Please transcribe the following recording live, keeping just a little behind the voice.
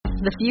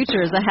The future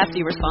is a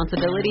hefty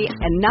responsibility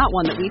and not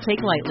one that we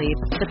take lightly.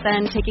 But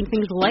then taking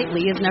things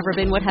lightly has never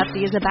been what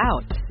Hefty is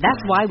about. That's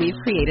why we've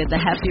created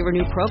the Hefty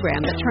Renew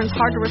program that turns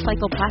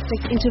hard-to-recycle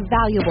plastics into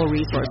valuable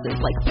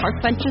resources like park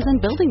benches and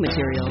building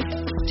materials.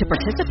 To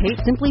participate,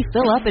 simply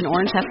fill up an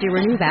orange Hefty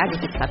Renew bag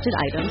with accepted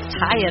items,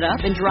 tie it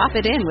up, and drop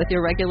it in with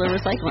your regular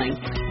recycling.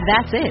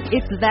 That's it.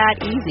 It's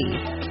that easy.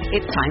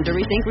 It's time to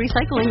rethink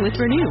recycling with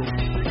Renew.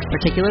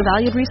 Particular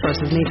valued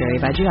resources may vary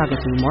by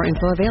geography. More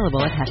info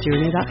available at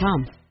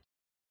heftyrenew.com.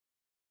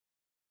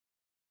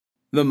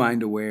 The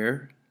Mind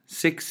Aware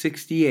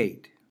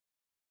 668.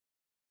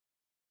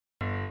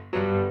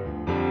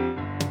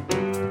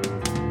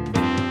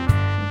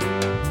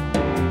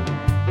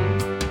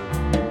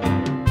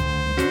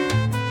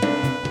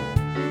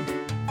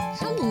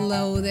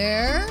 Hello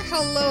there.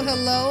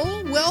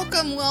 Hello.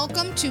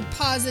 Welcome to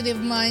Positive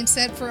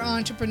Mindset for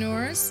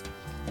Entrepreneurs.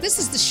 This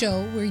is the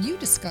show where you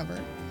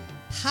discover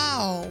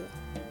how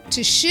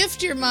to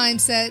shift your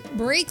mindset,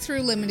 break through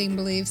limiting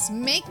beliefs,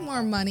 make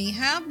more money,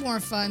 have more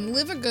fun,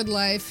 live a good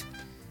life.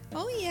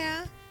 Oh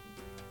yeah.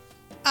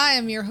 I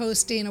am your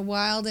host, Dana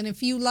Wilde, and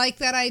if you like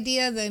that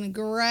idea, then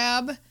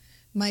grab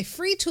my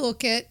free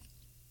toolkit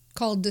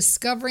called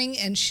Discovering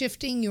and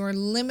Shifting Your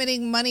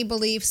Limiting Money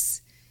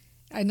Beliefs.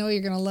 I know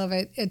you're going to love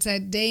it. It's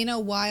at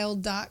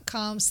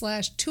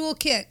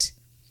danawilde.com/toolkit.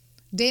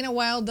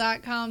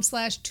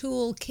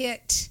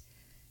 danawilde.com/toolkit.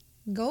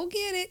 Go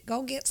get it.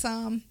 Go get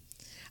some.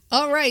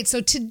 All right,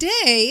 so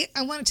today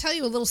I want to tell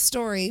you a little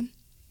story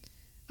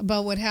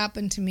about what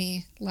happened to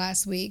me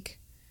last week.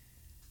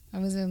 I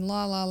was in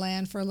La La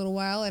Land for a little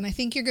while, and I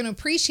think you're going to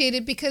appreciate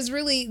it because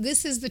really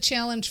this is the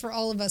challenge for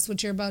all of us,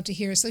 what you're about to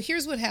hear. So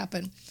here's what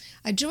happened.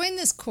 I joined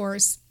this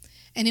course,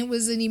 and it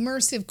was an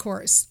immersive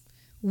course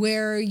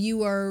where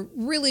you are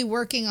really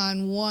working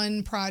on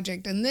one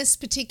project, and this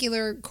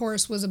particular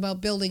course was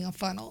about building a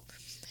funnel.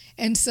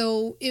 And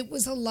so it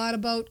was a lot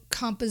about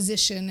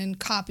composition and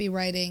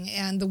copywriting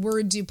and the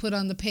words you put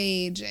on the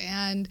page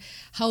and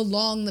how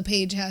long the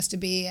page has to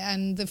be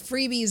and the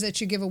freebies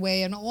that you give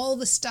away and all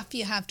the stuff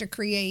you have to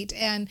create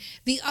and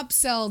the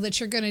upsell that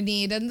you're going to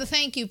need and the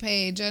thank you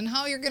page and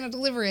how you're going to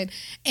deliver it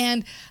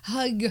and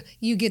how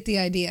you get the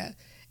idea.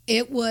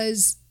 It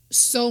was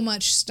so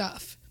much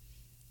stuff.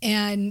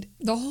 And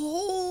the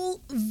whole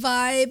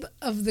vibe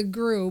of the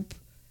group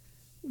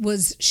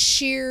was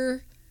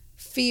sheer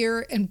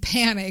fear and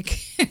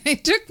panic.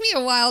 It took me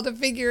a while to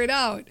figure it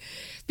out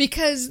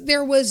because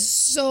there was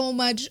so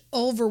much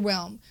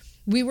overwhelm.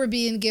 We were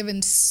being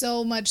given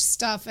so much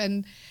stuff,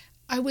 and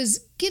I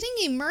was getting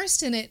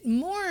immersed in it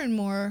more and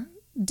more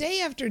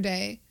day after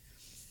day.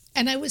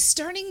 And I was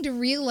starting to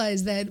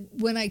realize that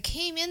when I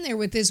came in there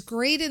with this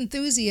great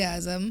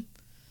enthusiasm,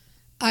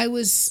 I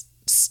was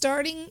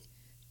starting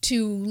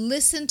to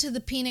listen to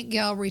the peanut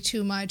gallery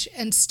too much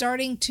and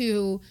starting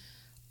to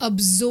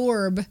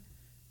absorb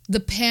the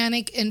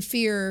panic and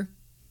fear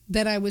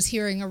that I was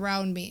hearing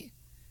around me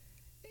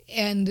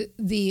and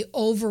the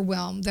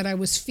overwhelm that I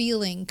was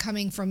feeling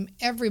coming from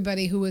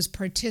everybody who was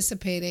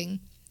participating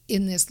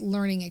in this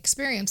learning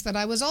experience that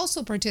I was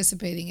also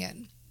participating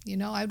in. You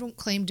know, I don't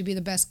claim to be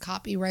the best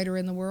copywriter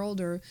in the world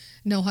or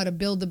know how to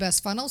build the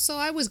best funnel, so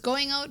I was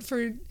going out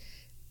for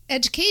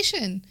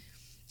education.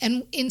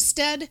 And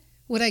instead,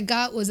 what I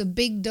got was a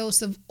big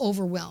dose of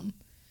overwhelm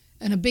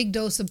and a big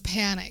dose of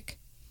panic.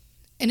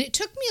 And it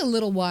took me a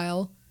little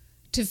while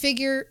to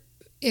figure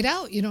it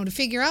out, to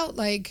figure out,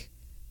 like,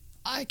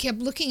 I kept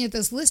looking at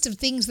this list of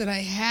things that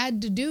I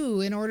had to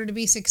do in order to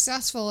be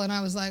successful. And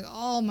I was like,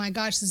 oh my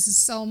gosh, this is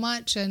so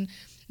much. And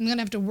I'm going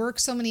to have to work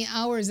so many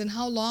hours. And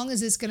how long is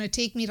this going to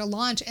take me to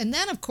launch? And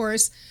then, of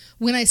course,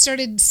 when I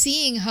started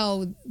seeing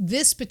how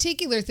this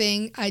particular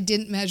thing I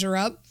didn't measure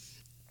up,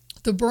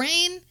 the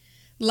brain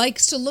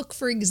likes to look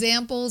for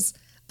examples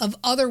of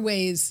other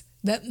ways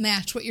that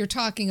match what you're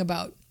talking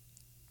about.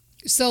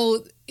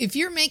 So if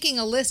you're making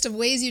a list of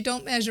ways you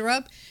don't measure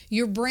up,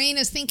 your brain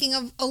is thinking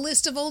of a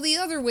list of all the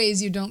other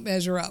ways you don't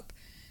measure up,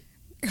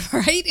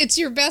 right? It's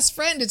your best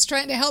friend. It's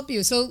trying to help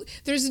you. So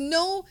there's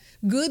no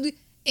good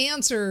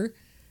answer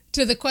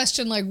to the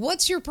question like,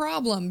 what's your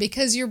problem?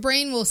 Because your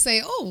brain will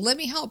say, oh, let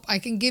me help. I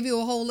can give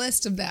you a whole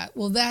list of that.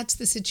 Well, that's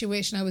the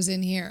situation I was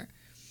in here.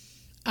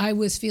 I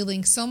was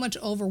feeling so much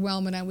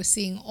overwhelm, and I was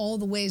seeing all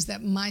the ways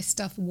that my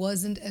stuff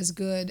wasn't as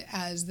good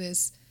as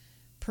this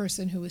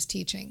person who was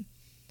teaching.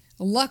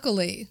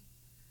 Luckily,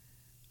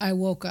 I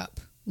woke up.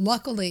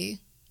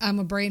 Luckily, I'm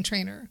a brain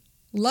trainer.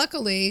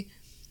 Luckily,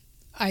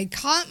 I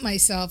caught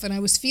myself and I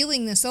was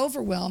feeling this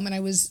overwhelm and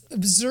I was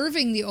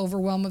observing the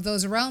overwhelm of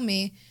those around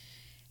me.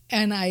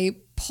 And I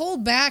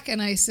pulled back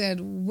and I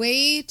said,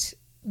 wait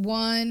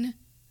 1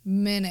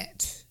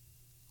 minute.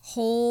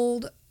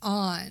 Hold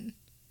on.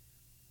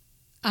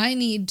 I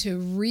need to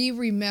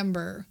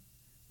remember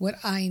what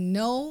I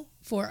know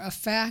for a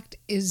fact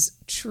is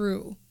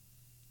true.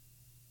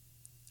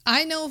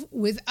 I know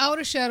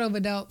without a shadow of a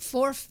doubt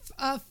for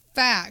a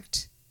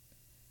fact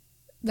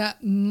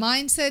that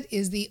mindset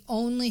is the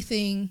only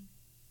thing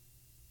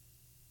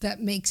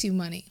that makes you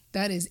money.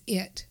 That is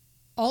it.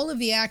 all of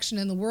the action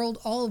in the world,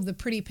 all of the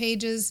pretty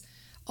pages,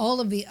 all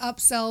of the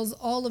upsells,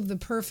 all of the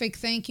perfect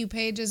thank you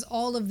pages,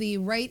 all of the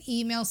right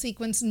email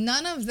sequence,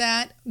 none of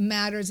that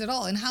matters at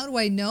all. And how do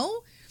I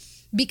know?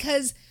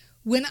 Because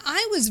when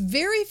I was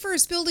very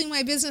first building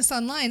my business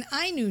online,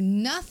 I knew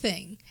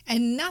nothing,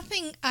 and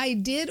nothing I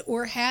did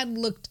or had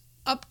looked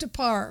up to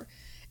par.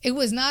 It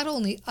was not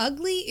only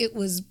ugly, it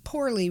was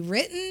poorly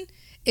written.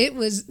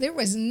 There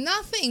was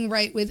nothing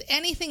right with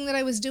anything that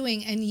I was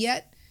doing, and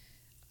yet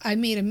I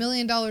made $1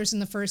 million in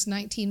the first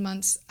 19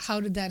 months.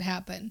 How did that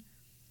happen?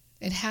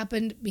 It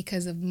happened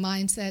because of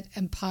mindset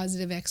and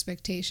positive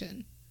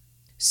expectation.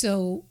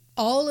 So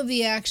all of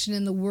the action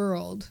in the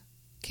world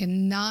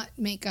cannot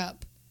make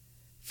up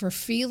for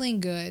feeling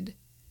good,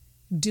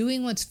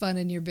 doing what's fun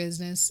in your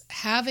business,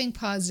 having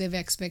positive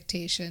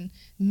expectation,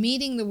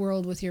 meeting the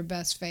world with your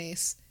best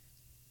face.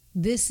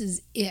 This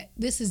is it.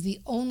 This is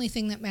the only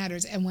thing that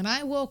matters. And when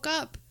I woke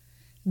up,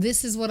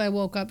 this is what I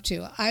woke up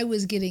to. I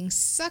was getting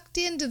sucked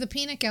into the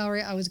peanut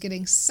gallery. I was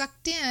getting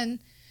sucked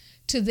in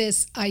to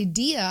this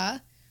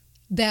idea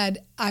that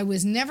I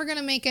was never going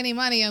to make any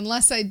money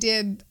unless I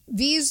did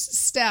these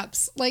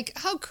steps. Like,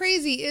 how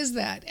crazy is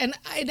that? And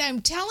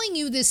I'm telling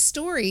you this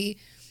story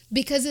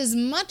because as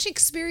much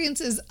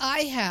experience as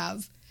I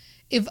have,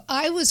 if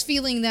I was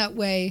feeling that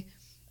way,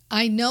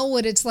 I know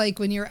what it's like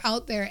when you're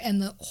out there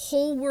and the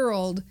whole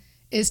world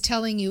is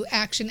telling you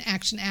action,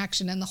 action,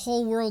 action. And the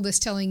whole world is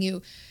telling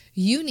you,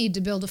 you need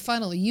to build a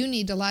funnel. You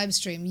need to live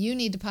stream. You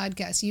need to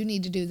podcast. You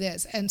need to do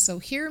this. And so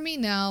hear me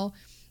now,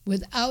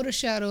 without a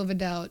shadow of a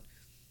doubt,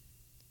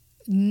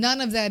 none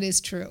of that is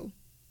true.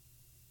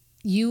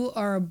 You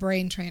are a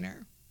brain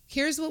trainer.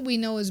 Here's what we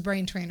know as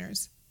brain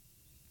trainers.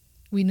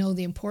 We know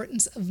the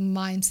importance of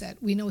mindset.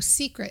 We know a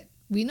secret.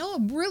 We know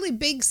a really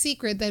big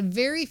secret that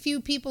very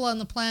few people on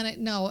the planet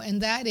know,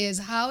 and that is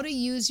how to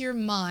use your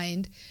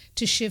mind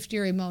to shift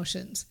your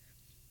emotions.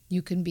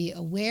 You can be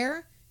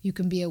aware. You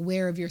can be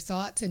aware of your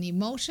thoughts and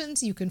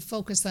emotions. You can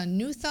focus on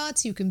new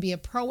thoughts. You can be a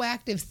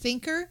proactive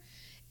thinker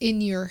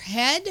in your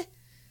head.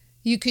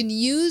 You can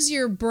use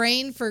your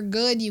brain for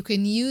good. You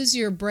can use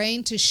your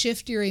brain to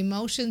shift your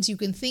emotions. You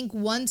can think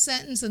one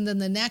sentence and then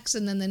the next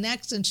and then the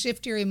next and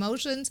shift your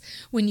emotions.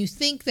 When you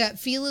think that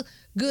feel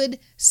good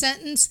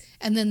sentence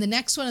and then the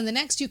next one and the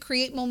next, you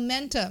create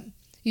momentum.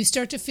 You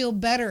start to feel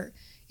better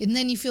and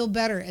then you feel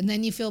better and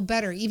then you feel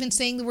better. Even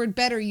saying the word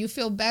better, you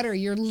feel better.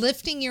 You're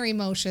lifting your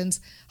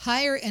emotions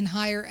higher and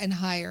higher and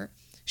higher,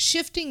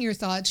 shifting your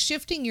thoughts,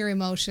 shifting your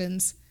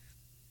emotions.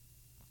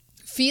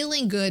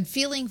 Feeling good,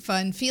 feeling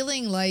fun,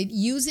 feeling light,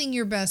 using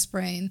your best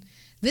brain.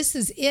 This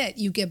is it.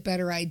 You get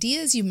better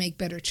ideas, you make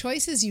better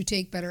choices, you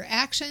take better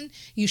action,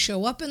 you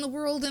show up in the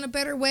world in a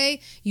better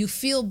way, you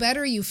feel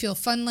better, you feel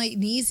fun, light,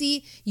 and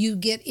easy, you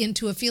get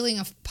into a feeling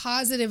of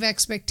positive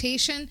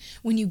expectation.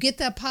 When you get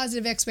that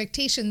positive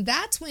expectation,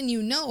 that's when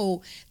you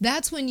know,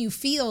 that's when you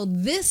feel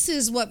this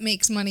is what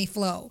makes money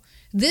flow.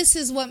 This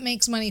is what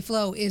makes money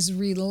flow, is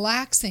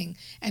relaxing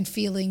and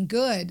feeling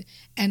good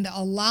and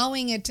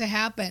allowing it to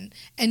happen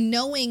and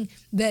knowing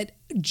that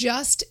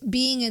just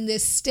being in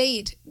this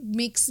state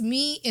makes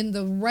me in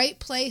the right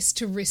place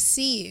to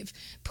receive,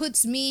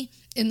 puts me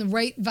in the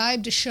right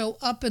vibe to show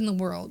up in the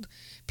world.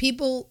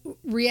 People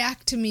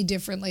react to me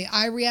differently.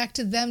 I react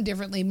to them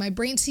differently. My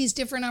brain sees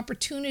different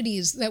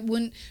opportunities that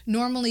wouldn't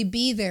normally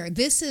be there.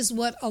 This is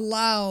what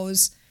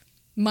allows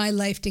my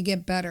life to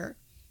get better.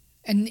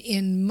 And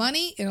in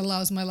money, it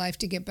allows my life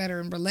to get better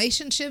in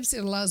relationships.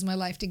 It allows my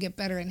life to get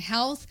better in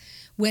health.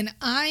 When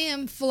I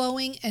am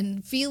flowing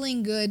and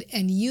feeling good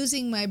and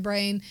using my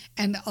brain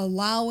and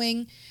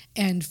allowing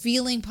and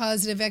feeling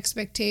positive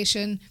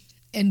expectation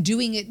and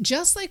doing it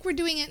just like we're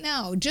doing it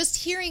now,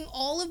 just hearing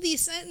all of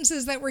these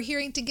sentences that we're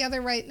hearing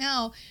together right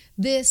now,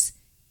 this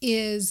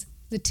is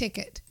the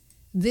ticket.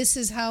 This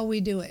is how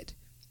we do it.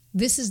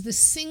 This is the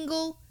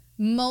single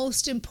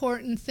most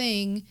important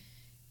thing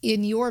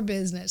in your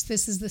business.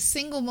 This is the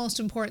single most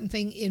important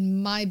thing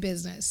in my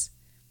business.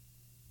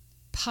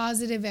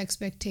 Positive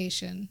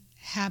expectation,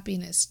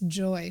 happiness,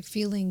 joy,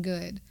 feeling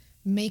good,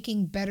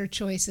 making better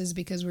choices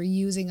because we're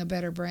using a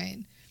better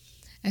brain.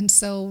 And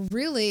so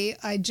really,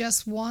 I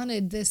just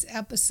wanted this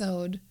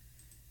episode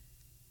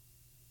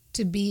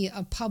to be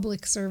a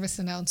public service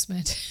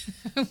announcement.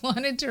 I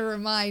wanted to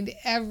remind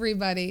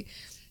everybody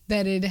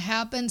that it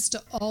happens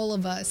to all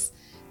of us,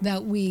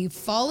 that we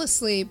fall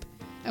asleep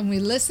and we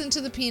listen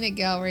to the peanut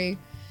gallery,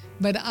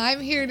 but I'm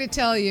here to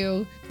tell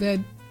you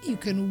that you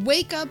can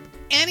wake up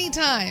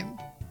anytime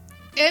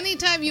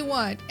you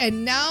want.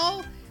 And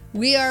now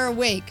we are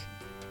awake.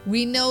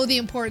 We know the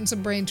importance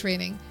of brain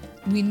training.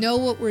 We know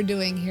what we're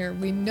doing here.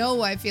 We know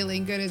why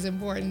feeling good is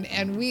important,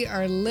 and we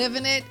are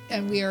living it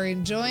and we are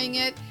enjoying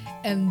it.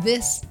 And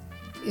this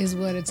is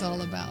what it's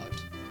all about.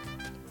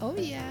 Oh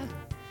yeah.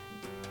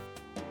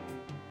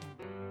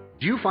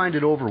 Do you find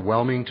it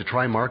overwhelming to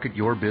try market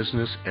your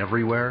business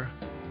everywhere?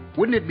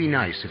 Wouldn't it be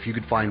nice if you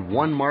could find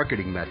one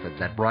marketing method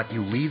that brought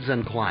you leads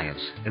and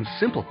clients and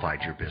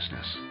simplified your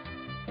business?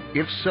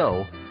 If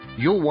so,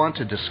 you'll want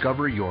to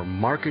discover your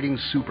marketing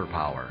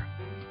superpower.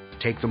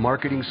 Take the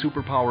Marketing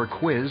Superpower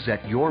quiz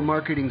at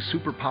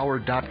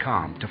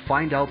yourmarketingsuperpower.com to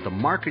find out the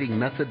marketing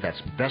method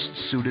that's best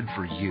suited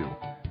for you.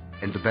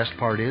 And the best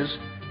part is,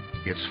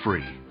 it's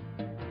free.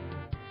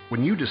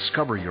 When you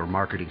discover your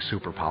marketing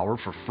superpower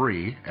for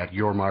free at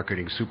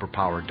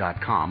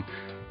yourmarketingsuperpower.com,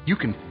 you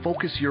can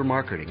focus your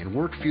marketing and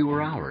work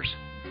fewer hours.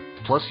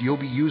 Plus, you'll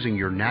be using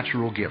your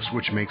natural gifts,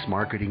 which makes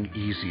marketing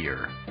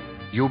easier.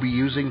 You'll be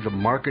using the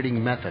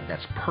marketing method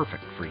that's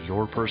perfect for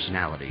your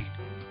personality.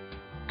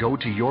 Go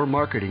to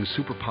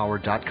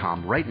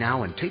yourmarketingsuperpower.com right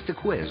now and take the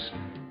quiz.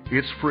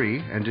 It's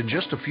free, and in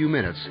just a few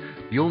minutes,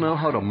 you'll know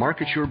how to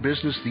market your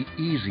business the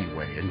easy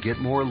way and get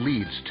more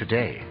leads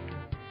today.